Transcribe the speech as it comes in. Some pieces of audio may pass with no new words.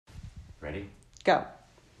Ready? Go.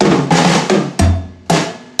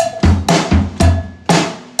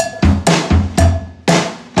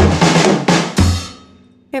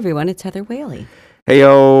 Hey everyone, it's Heather Whaley. Hey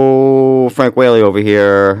yo, Frank Whaley over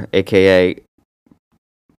here, aka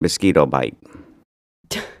Mosquito Bite.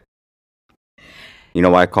 You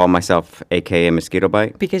know why I call myself aka Mosquito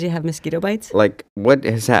Bite? Because you have mosquito bites? Like, what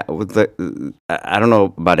is that? I don't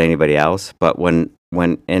know about anybody else, but when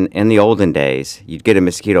in the olden days, you'd get a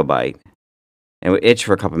mosquito bite and it would itch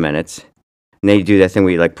for a couple minutes, and then you do that thing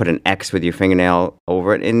where you like put an X with your fingernail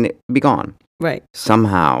over it, and it'd be gone. Right.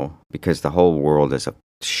 Somehow, because the whole world is a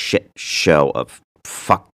shit show of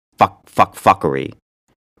fuckery,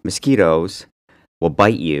 mosquitoes will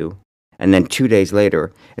bite you, and then 2 days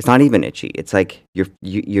later, it's not even itchy. It's like you're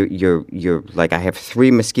like, I have 3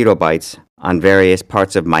 mosquito bites on various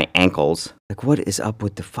parts of my ankles. Like, what is up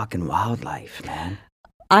with the fucking wildlife, man?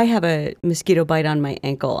 I have a mosquito bite on my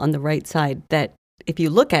ankle on the right side that, if you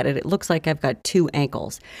look at it, it looks like I've got 2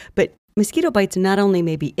 ankles. But mosquito bites not only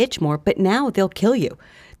maybe itch more, but now they'll kill you.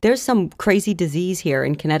 There's some crazy disease here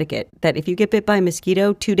in Connecticut that if you get bit by a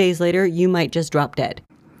mosquito, 2 days later, you might just drop dead.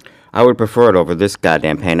 I would prefer it over this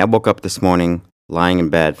goddamn pain. I woke up this morning lying in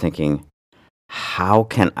bed thinking, how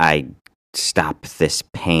can I stop this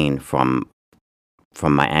pain from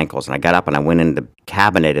my ankles? And I got up and I went in the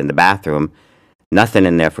cabinet in the bathroom, nothing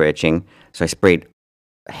in there for itching, so I sprayed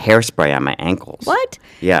hairspray on my ankles. What?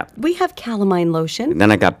 Yeah. We have calamine lotion. And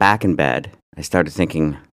then I got back in bed. I started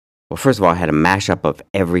thinking, well, first of all, I had a mashup of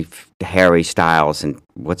every Harry Styles and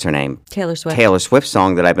what's her name? Taylor Swift. Taylor Swift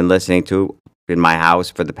song that I've been listening to in my house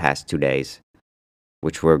for the past 2 days,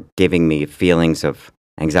 which were giving me feelings of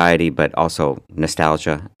anxiety, but also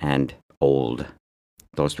nostalgia and old.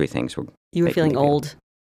 Those 3 things were. You were feeling old.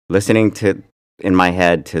 Listening to, in my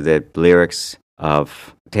head, to the lyrics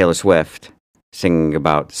of Taylor Swift singing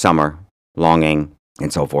about summer, longing,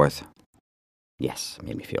 and so forth. Yes, it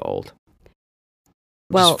made me feel old.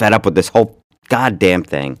 Well, just fed up with this whole goddamn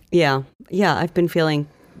thing. Yeah, I've been feeling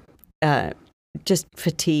just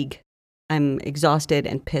fatigue. I'm exhausted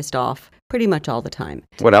and pissed off pretty much all the time.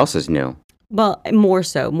 What else is new? Well, more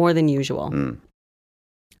than usual.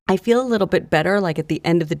 I feel a little bit better, like at the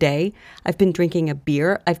end of the day. I've been drinking a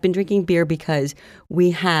beer. I've been drinking beer because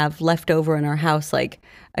we have left over in our house like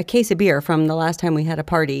a case of beer from the last time we had a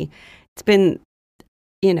party. It's been,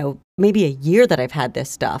 maybe a year that I've had this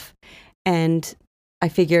stuff. And I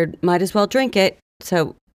figured might as well drink it.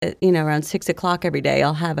 So, around 6 o'clock every day,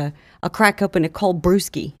 I'll have a crack open a cold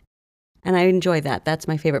brewski. And I enjoy that. That's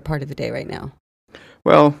my favorite part of the day right now.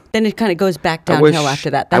 Well, then it kind of goes back downhill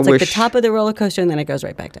after that. That's like the top of the roller coaster, and then it goes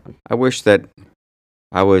right back down. I wish that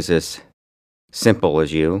I was as simple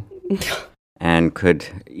as you and could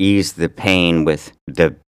ease the pain with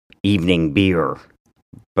the evening beer.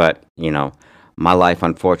 But, my life,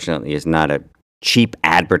 unfortunately, is not a cheap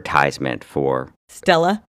advertisement for...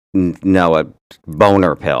 Stella? No, a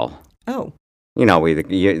boner pill. Oh.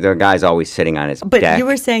 The guy's always sitting on his deck. But you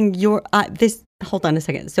were saying hold on a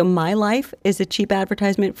second. So my life is a cheap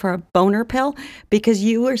advertisement for a boner pill? Because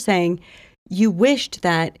you were saying you wished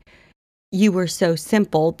that you were so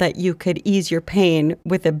simple that you could ease your pain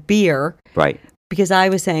with a beer. Right. Because I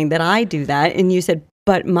was saying that I do that, and you said,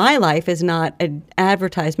 but my life is not an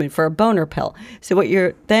advertisement for a boner pill. So what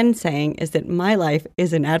you're then saying is that my life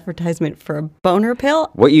is an advertisement for a boner pill?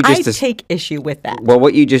 I take issue with that. Well,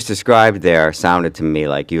 what you just described there sounded to me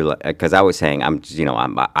like you, because I was saying,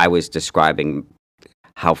 I was describing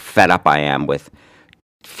how fed up I am with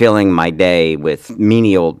filling my day with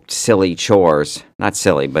menial, silly chores. Not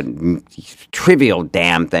silly, but trivial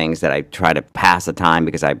damn things that I try to pass the time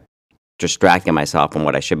because I distracting myself from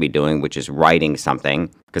what I should be doing, which is writing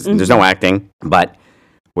something, because there's no acting. But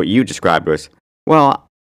what you described was, well,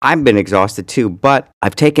 I've been exhausted too, but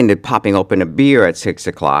I've taken to popping open a beer at 6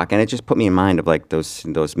 o'clock, and it just put me in mind of like those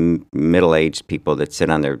middle-aged people that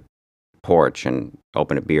sit on their porch and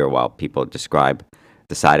open a beer while people describe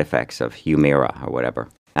the side effects of Humira or whatever.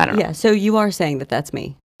 I don't know. Yeah, so you are saying that that's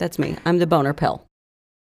me. That's me. I'm the boner pill.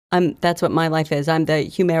 That's what my life is. I'm the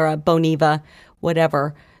Humira, Boniva,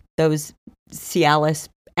 whatever. Those Cialis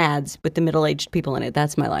ads with the middle-aged people in it.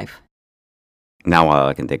 That's my life. Now all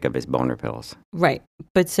I can think of is boner pills. Right.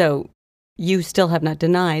 But so you still have not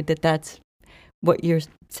denied that that's what you're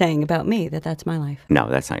saying about me, that that's my life. No,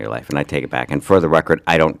 that's not your life. And I take it back. And for the record,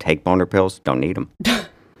 I don't take boner pills. Don't need them.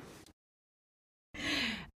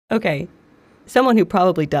 Okay. Someone who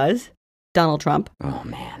probably does, Donald Trump. Oh,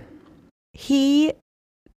 man. He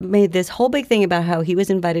made this whole big thing about how he was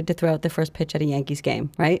invited to throw out the first pitch at a Yankees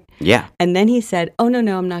game, right? Yeah. And then he said, "Oh no,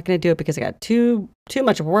 I'm not going to do it because I got too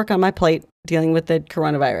much work on my plate dealing with the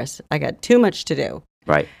coronavirus. I got too much to do."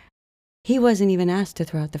 Right. He wasn't even asked to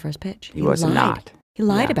throw out the first pitch. He was lied. not. He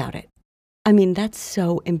lied about it. I mean, that's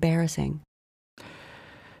so embarrassing.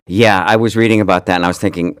 Yeah, I was reading about that, and I was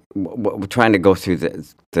thinking, we're trying to go through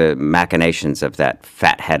the machinations of that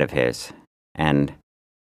fat head of his. And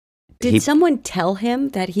did someone tell him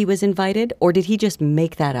that he was invited, or did he just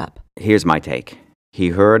make that up? Here's my take. He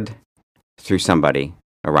heard through somebody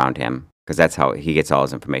around him, because that's how he gets all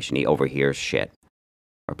his information. He overhears shit,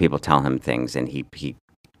 or people tell him things, and he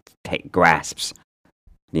grasps,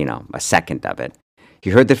 a second of it. He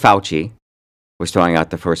heard that Fauci was throwing out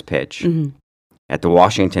the first pitch at the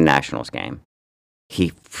Washington Nationals game.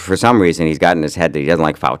 For some reason, he's got in his head that he doesn't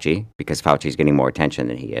like Fauci because Fauci's getting more attention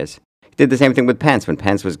than he is. He did the same thing with Pence when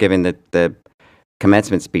Pence was giving the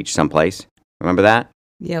commencement speech someplace. Remember that?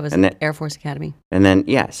 Yeah, it was at Air Force Academy. And then,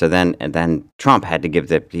 and then Trump had to give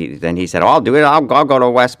then he said, I'll do it. I'll go to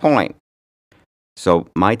West Point. So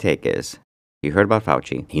my take is, he heard about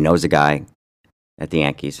Fauci. He knows a guy at the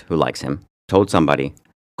Yankees who likes him. Told somebody,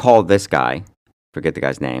 call this guy. Forget the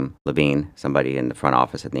guy's name. Levine, somebody in the front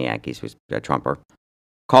office at the Yankees who's a Trumper.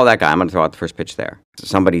 Call that guy. I'm going to throw out the first pitch there. So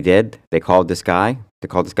somebody did. They called this guy. They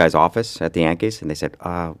called this guy's office at the Yankees, and they said,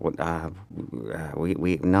 let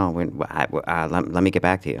me get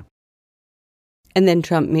back to you. And then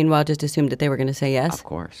Trump, meanwhile, just assumed that they were going to say yes. Of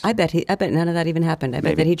course. I bet none of that even happened. I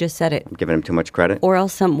bet that he just said it. I'm giving him too much credit. Or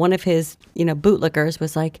else one of his, bootlickers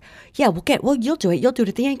was like, "Yeah, you'll do it. You'll do it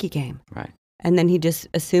at the Yankee game." Right. And then he just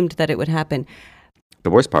assumed that it would happen. The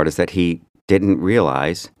worst part is that he didn't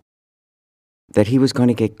realize that he was going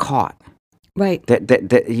to get caught. Right. That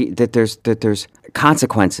there's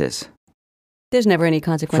consequences. There's never any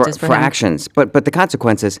consequences for him. Actions, but the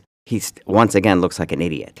consequences, he once again looks like an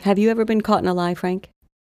idiot. Have you ever been caught in a lie, Frank?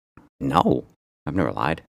 No, I've never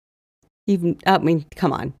lied.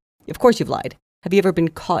 Come on. Of course you've lied. Have you ever been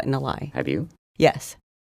caught in a lie? Have you? Yes.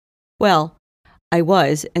 Well, I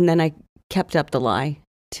was, and then I kept up the lie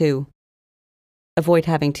to avoid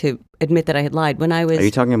having to admit that I had lied. When I was... Are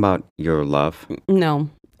you talking about your love? No.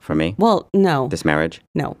 For me? Well, no. This marriage?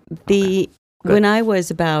 No. Okay. When I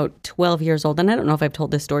was about 12 years old, and I don't know if I've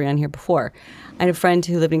told this story on here before, I had a friend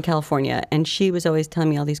who lived in California, and she was always telling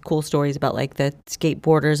me all these cool stories about, like, the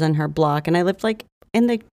skateboarders on her block, and I lived, like, in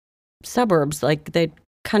the suburbs, like, the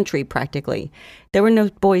country, practically. There were no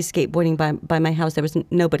boys skateboarding by my house. There was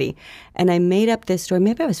nobody. And I made up this story.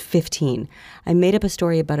 Maybe I was 15. I made up a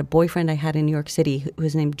story about a boyfriend I had in New York City who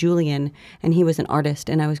was named Julian, and he was an artist,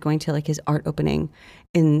 and I was going to, like, his art opening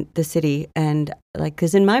in the city. And, like,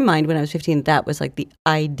 because in my mind, when I was 15, that was, like, the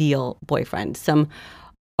ideal boyfriend. Some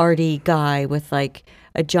arty guy with, like,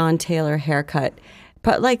 a John Taylor haircut.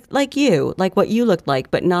 But like you, like what you looked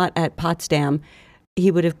like, but not at Potsdam.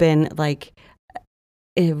 He would have been, like,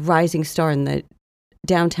 a rising star in the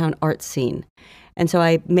downtown art scene. And so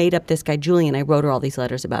I made up this guy, Julian. I wrote her all these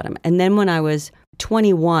letters about him. And then when I was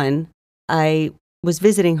 21, I was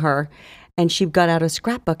visiting her, and she got out a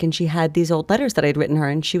scrapbook, and she had these old letters that I'd written her,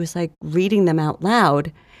 and she was, like, reading them out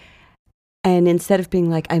loud. And instead of being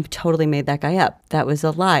like, I totally made that guy up, that was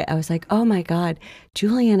a lie, I was like, oh my God,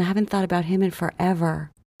 Julian, I haven't thought about him in forever.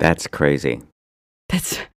 That's crazy.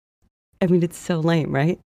 It's so lame,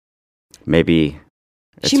 right? Maybe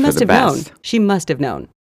she must have known. She must have known.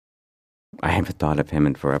 I haven't thought of him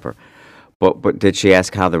in forever. But did she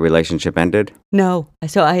ask how the relationship ended? No.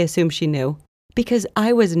 So I assume she knew. Because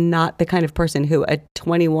I was not the kind of person who a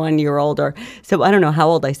 21-year-old so I don't know how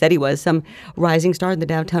old I said he was, some rising star in the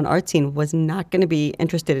downtown art scene was not going to be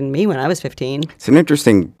interested in me when I was 15. It's an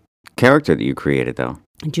interesting character that you created, though.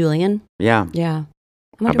 Julian? Yeah. Yeah.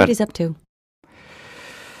 I wonder what he's up to.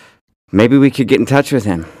 Maybe we could get in touch with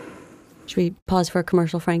him. Should we pause for a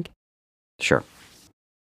commercial, Frank? Sure.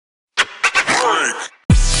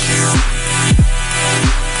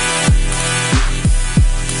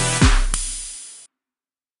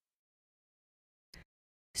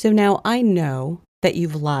 So now I know that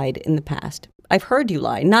you've lied in the past. I've heard you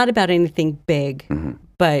lie, not about anything big,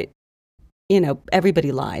 but,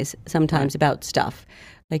 everybody lies sometimes about stuff.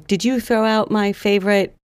 Like, did you throw out my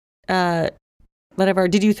favorite, whatever?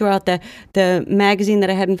 Did you throw out the magazine that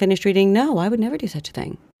I hadn't finished reading? No, I would never do such a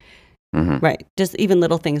thing. Right. Just even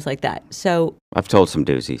little things like that. So I've told some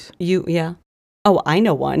doozies. Yeah. Oh, I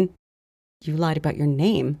know one. You lied about your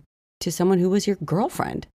name to someone who was your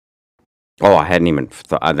girlfriend. Oh, I hadn't even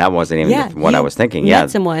that wasn't even what I was thinking. Met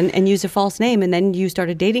someone and used a false name, and then you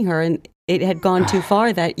started dating her, and it had gone too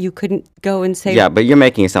far that you couldn't go and say. Yeah, but you're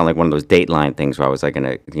making it sound like one of those Dateline things where I was like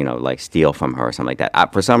going to, like steal from her or something like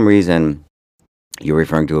that. For some reason, you're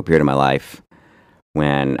referring to a period of my life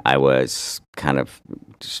when I was kind of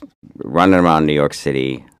just running around New York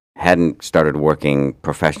City, hadn't started working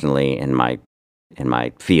professionally in my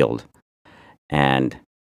field, and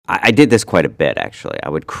I did this quite a bit, actually. I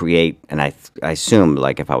would create, and I assumed,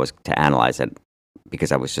 like, if I was to analyze it,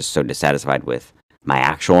 because I was just so dissatisfied with my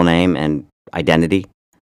actual name and identity,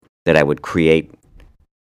 that I would create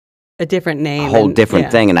a different name. A whole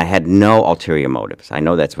different thing, and I had no ulterior motives. I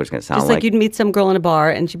know that's what it's going to sound like. Just like you'd meet some girl in a bar,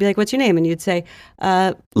 and she'd be like, "What's your name?" And you'd say,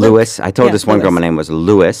 Louis. I told this one girl my name was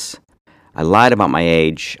Louis. I lied about my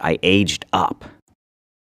age. I aged up.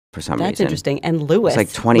 For some reason. That's interesting. And Louis. It's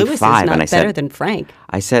like 25. Louis is not and I better said, than Frank.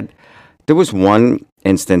 I said, there was one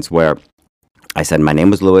instance where I said my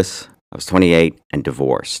name was Louis, I was 28 and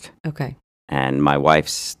divorced. Okay. And my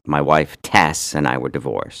wife Tess and I were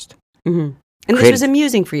divorced. Mm-hmm. And this was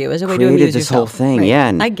amusing for you as a way to amuse this yourself. Whole thing, right. yeah.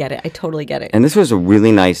 And I get it. I totally get it. And this was a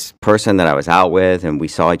really nice person that I was out with, and we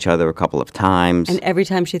saw each other a couple of times. And every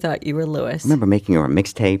time she thought you were Louis. I remember making her a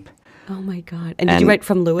mixtape. Oh my God! And did you write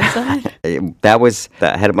from Louis on it? That was.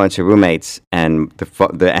 I had a bunch of roommates, and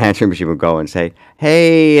the answering machine would go and say,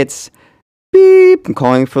 "Hey, it's beep. I'm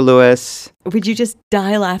calling for Louis." Would you just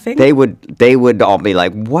die laughing? They would all be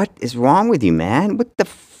like, "What is wrong with you, man? What the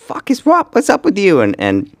fuck is wrong? What's up with you?" And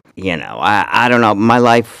I don't know. My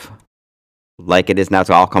life, like it is now,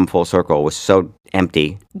 to all come full circle, was so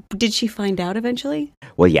empty. Did she find out eventually?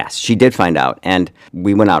 Well, yes, she did find out, and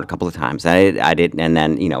we went out a couple of times. I did, and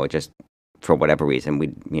then it just, for whatever reason,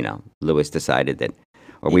 Louis decided that,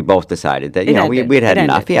 or we both decided that we'd had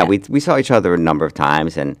enough. Yeah, we saw each other a number of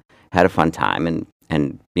times and had a fun time,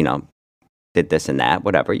 and did this and that,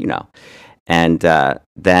 whatever, and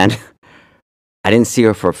then I didn't see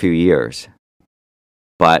her for a few years,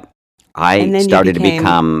 but I started to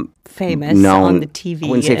become famous known on the TV. I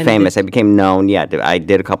wouldn't say famous. I became known. Yeah, I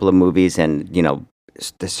did a couple of movies, and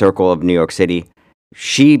the circle of New York City.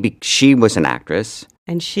 She was an actress,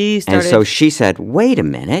 and she started. And so she said, "Wait a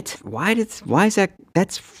minute, why is that?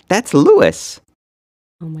 That's Louis."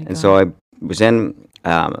 Oh my God! And so I was in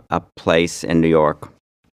a place in New York,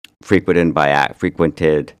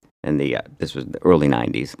 frequented in the this was the early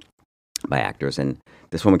 '90s by actors, and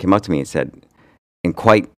this woman came up to me and said, and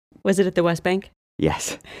quite. Was it at the West Bank?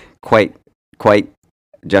 Yes, quite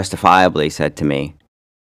justifiably said to me,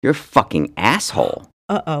 "You're a fucking asshole."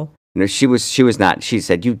 Uh-oh. She was not. She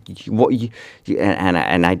said, "You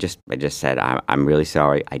and I just said, I'm really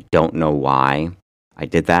sorry. I don't know why I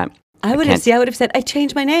did that." I would have said, "I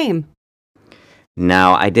changed my name."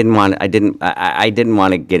 No, I didn't want. I didn't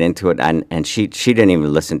want to get into it, and she didn't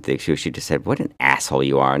even listen to the issue. She just said, "What an asshole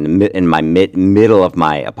you are!" In my middle of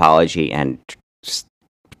my apology and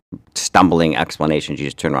stumbling explanation, she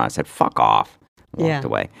just turned around and said, "Fuck off," and walked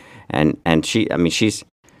away. And she's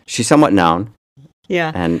somewhat known.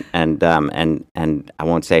 Yeah. And I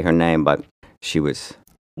won't say her name, but she was.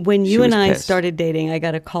 When you and I pissed. started dating, I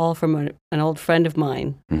got a call from an old friend of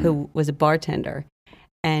mine who was a bartender,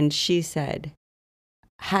 and she said,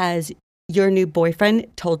 "Has your new boyfriend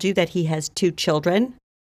told you that he has 2 children?"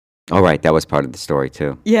 Oh, right. That was part of the story,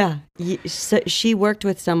 too. Yeah. So she worked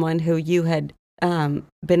with someone who you had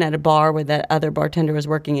been at a bar where that other bartender was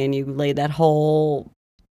working, and you laid that whole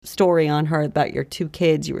story on her about your 2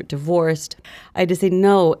 kids. You were divorced. I had to say,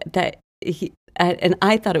 no, and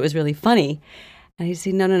I thought it was really funny. And I had to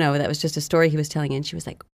say, no, that was just a story he was telling. And she was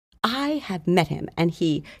like, "I have met him, and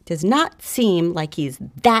he does not seem like he's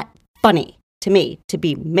that funny to me to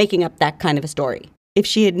be making up that kind of a story." If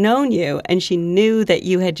she had known you and she knew that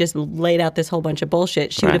you had just laid out this whole bunch of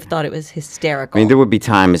bullshit, she would have thought it was hysterical. I mean, there would be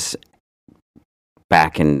times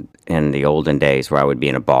back in the olden days where I would be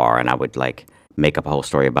in a bar and I would make up a whole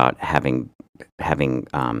story about having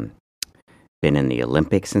been in the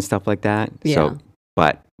Olympics and stuff like that. Yeah. So,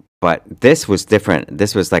 but this was different.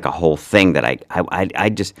 This was like a whole thing that I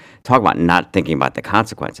just talk about not thinking about the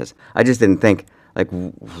consequences. I just didn't think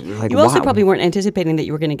you also probably weren't anticipating that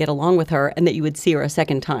you were going to get along with her and that you would see her a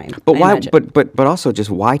second time. But why? But also just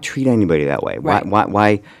why treat anybody that way? Right.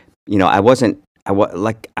 Why?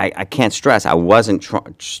 I can't stress. I wasn't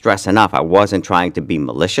stress enough. I wasn't trying to be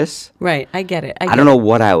malicious. Right. I get it. I don't know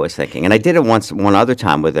what I was thinking, and I did it one other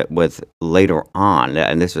time with later on,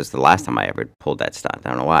 and this was the last time I ever pulled that stunt. I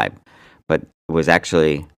don't know why, but it was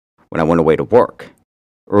actually when I went away to work.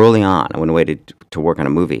 Early on, I went away to work on a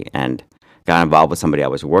movie and got involved with somebody I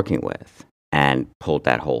was working with and pulled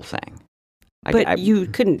that whole thing. But you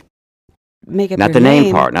couldn't make up Not your the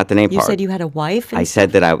name part. Not the name You part. said you had a wife? I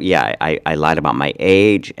said that I lied about my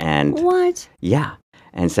age and What? yeah,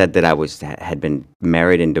 and said that I had been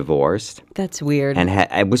married and divorced. That's weird. And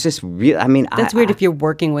I was just real. I mean, That's weird if you're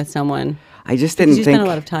working with someone. I just Because didn't you think. spend a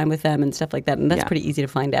lot of time with them and stuff like that, and that's Yeah. pretty easy to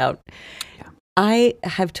find out. Yeah. I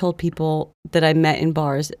have told people that I met in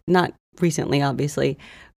bars, not recently, obviously,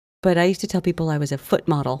 but I used to tell people I was a foot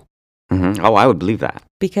model Oh, I would believe that.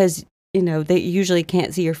 because, they usually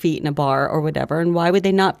can't see your feet in a bar or whatever, and why would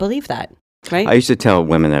they not believe that, right? I used to tell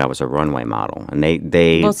women that I was a runway model, and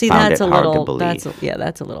they well, see, found that's it a hard little, to believe.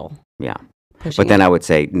 that's a little Yeah, pushing but then it. I would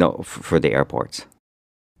say no for the airports.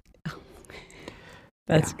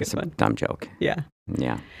 That's Yeah, a good it's a one. dumb joke. Yeah.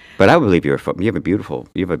 Yeah, but I believe you're a foot. You have a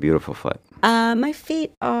beautiful foot. My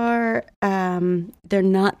feet are, they're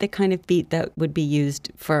not the kind of feet that would be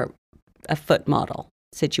used for a foot model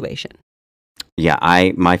situation. Yeah,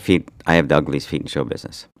 my feet. I have the ugliest feet in show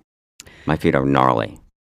business. My feet are gnarly.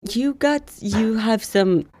 You have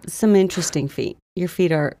some interesting feet. Your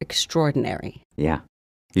feet are extraordinary. Yeah,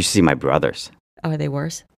 you should see my brothers. Are they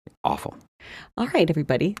worse? Awful. All right,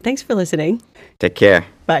 everybody. Thanks for listening. Take care.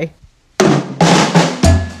 Bye.